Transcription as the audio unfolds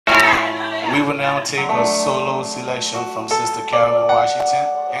We will now take a solo selection from Sister Carolyn Washington.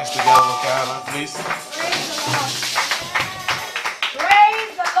 Hands together for Carolyn, please.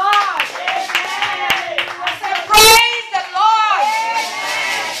 Praise the Lord. I said, praise the Lord.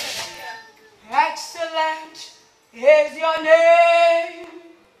 Excellent is your name,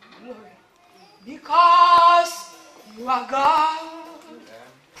 because you are God.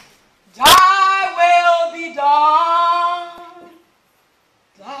 Thy will be done.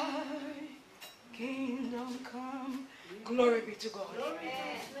 Thy kingdom come. Glory be to God.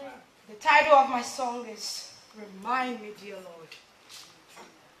 The title of my song is Remind Me, Dear Lord.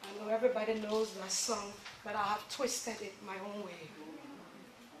 I know everybody knows that song, but I have twisted it my own way.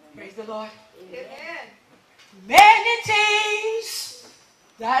 Praise the Lord. Amen. Many things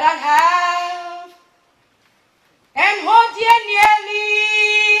that I have and hold dear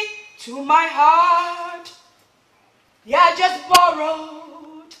nearly to my heart, they are just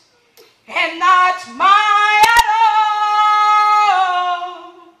borrowed and not my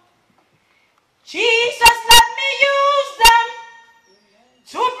own. Jesus, let me use them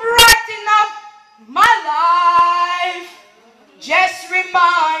to brighten up my life. Just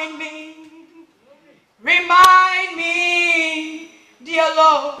remind me, dear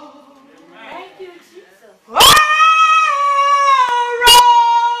Lord. Thank you, Jesus. Oh,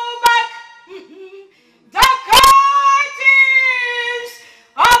 roll back the curtains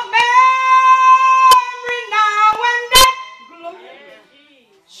of memory now and then.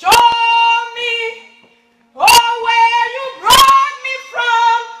 Show me, oh, where you brought me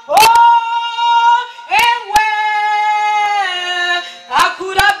from, oh, and where I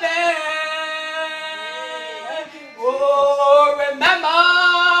could have been. Oh, remember,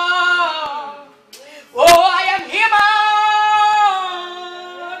 oh, I am human,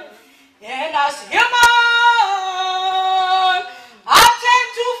 and as human, I tend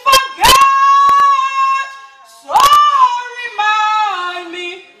to forget. So remind me,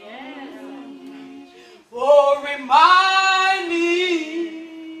 oh, remind me,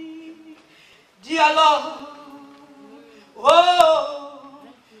 dear Lord. Oh,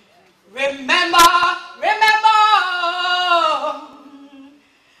 remember,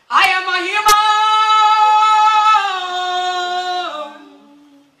 I am a human,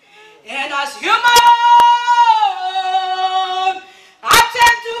 and as human,